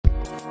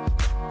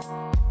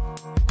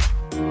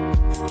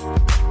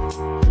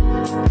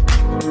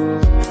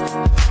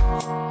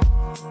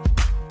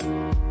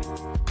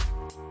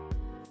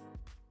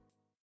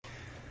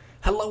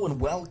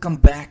Welcome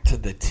back to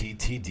the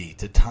TTD,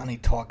 to Tani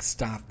Talk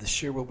Stop, the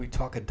shir where we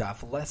talk a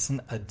daf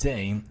lesson a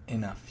day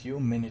in a few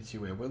minutes.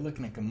 We're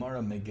looking at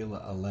Gemara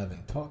Megillah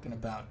 11, talking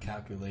about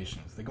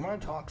calculations. The Gemara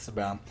talks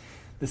about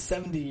the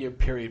 70-year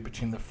period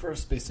between the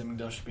first Beis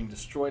HaMikdash being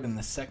destroyed and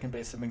the second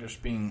Beis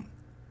HaMikdash being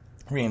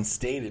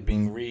reinstated,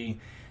 being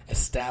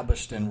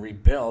re-established and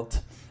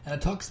rebuilt. And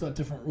it talks about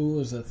different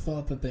rulers that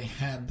thought that they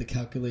had the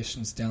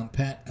calculations down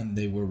pat, and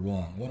they were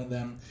wrong. One of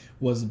them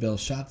was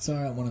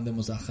Belshazzar, and one of them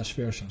was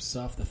Achashverosh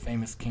himself, the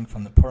famous king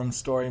from the Purim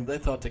story. They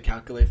thought to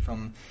calculate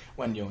from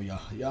when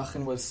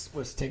Yehoiachin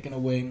was taken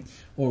away,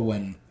 or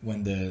when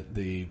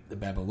the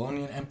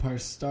Babylonian Empire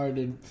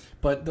started.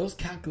 But those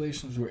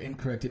calculations were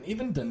incorrect, and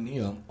even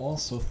Daniel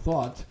also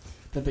thought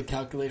that the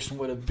calculation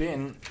would have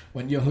been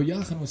when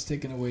Yehoiachin was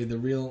taken away, the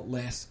real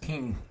last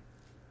king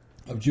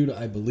of Judah,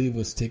 I believe,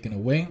 was taken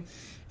away,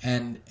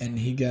 and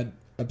he got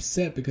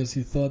upset because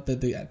he thought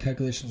that the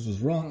calculations was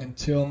wrong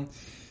until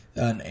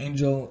an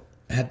angel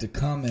had to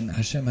come and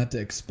Hashem had to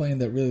explain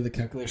that really the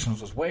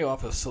calculations was way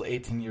off. It was still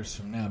 18 years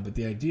from now. But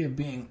the idea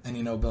being,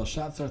 and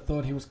Belshazzar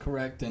thought he was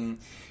correct, and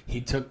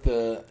he took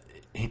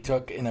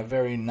in a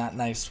very not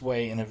nice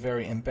way, in a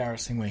very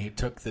embarrassing way, he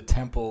took the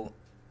temple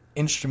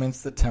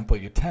instruments, the temple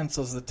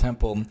utensils, the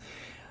temple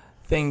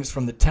things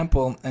from the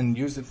temple and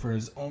used it for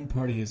his own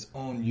party, his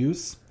own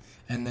use.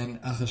 And then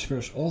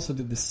Achashverosh also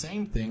did the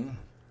same thing,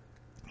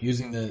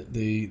 using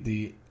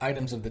the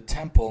items of the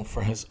temple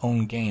for his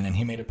own gain. And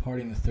he made a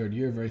party in the third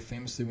year, very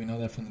famously. We know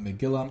that from the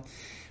Megillah.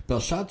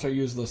 Belshazzar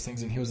used those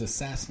things, and he was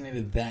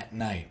assassinated that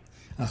night.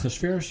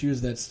 Achashverosh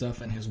used that stuff,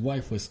 and his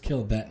wife was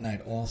killed that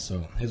night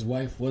also. His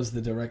wife was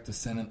the direct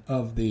descendant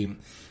of the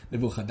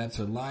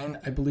Nebuchadnezzar line,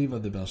 I believe,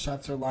 of the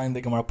Belshazzar line.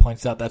 The Gemara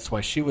points out that's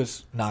why she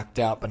was knocked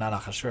out, but not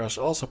Achashverosh.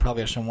 Also,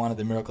 probably Hashem wanted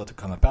the miracle to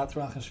come about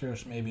through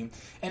Achashverosh, maybe.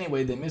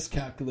 Anyway, they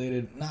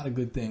miscalculated, not a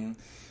good thing.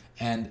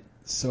 And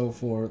so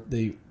for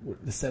the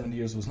 70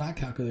 years was not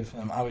calculated for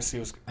them. Obviously,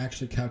 it was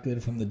actually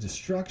calculated from the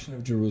destruction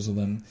of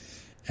Jerusalem,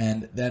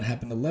 and that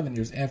happened 11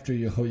 years after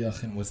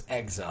Yehoiachin was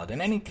exiled. In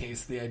any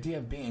case, the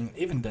idea being,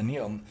 even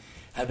Daniel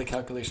had the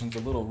calculations a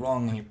little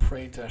wrong, and he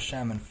prayed to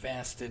Hashem and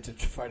fasted to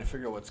try to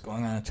figure out what's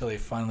going on until he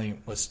finally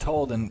was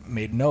told and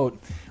made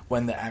note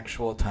when the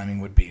actual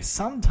timing would be.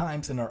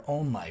 Sometimes in our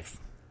own life,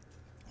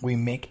 we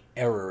make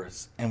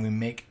errors and we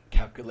make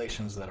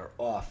calculations that are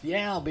off.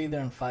 Yeah, I'll be there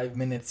in 5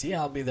 minutes.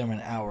 Yeah, I'll be there in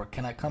an hour.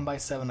 Can I come by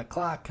 7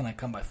 o'clock? Can I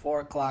come by 4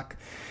 o'clock?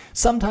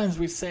 Sometimes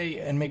we say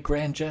and make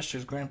grand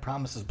gestures, grand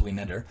promises, bli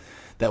neder,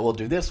 that we'll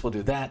do this, we'll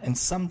do that. And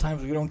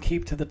sometimes we don't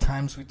keep to the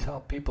times we tell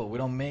people. We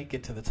don't make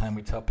it to the time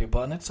we tell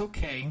people. And it's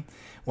okay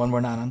when we're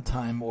not on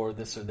time or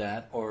this or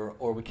that, or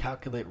we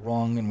calculate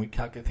wrong and we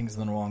calculate things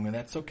in the wrong, and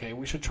that's okay.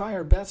 We should try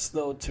our best,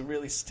 though, to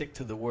really stick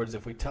to the words.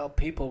 If we tell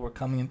people we're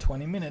coming in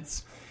 20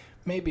 minutes,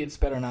 maybe it's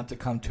better not to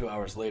come 2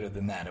 hours later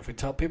than that. If we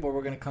tell people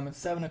we're going to come at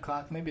 7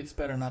 o'clock, maybe it's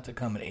better not to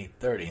come at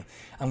 8:30.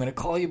 I'm going to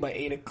call you by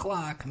 8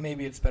 o'clock,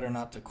 maybe it's better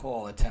not to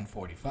call at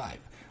 10:45.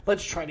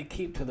 Let's try to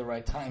keep to the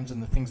right times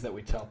and the things that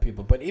we tell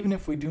people. But even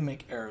if we do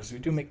make errors, we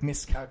do make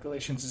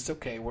miscalculations, it's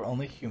okay. We're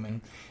only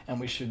human. And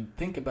we should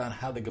think about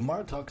how the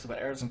Gemara talks about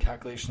errors and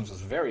calculations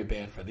was very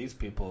bad for these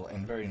people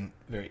in very,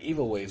 very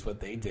evil ways what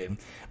they did.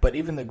 But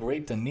even the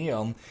great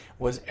Daniel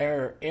was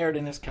erred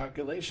in his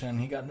calculation.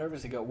 He got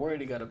nervous, he got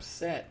worried, he got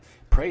upset,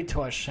 prayed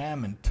to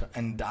Hashem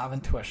and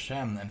davened to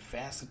Hashem and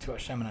fasted to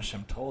Hashem, and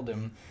Hashem told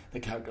him the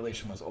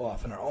calculation was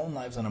off. In our own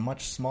lives, on a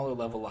much smaller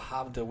level,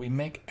 lahavda, we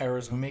make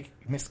errors, we make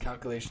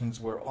miscalculations,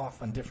 we're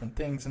off on different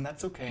things, and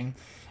that's okay.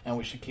 And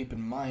we should keep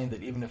in mind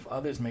that even if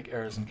others make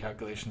errors in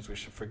calculations, we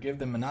should forgive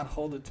them and not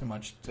hold it too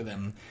much to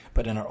them.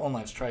 But in our own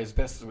lives, try as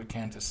best as we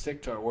can to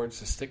stick to our words,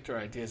 to stick to our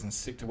ideas, and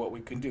stick to what we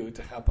can do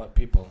to help out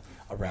people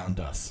around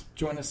us.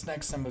 Join us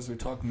next time as we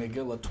talk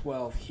Megillah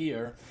 12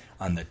 here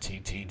on the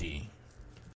TTD.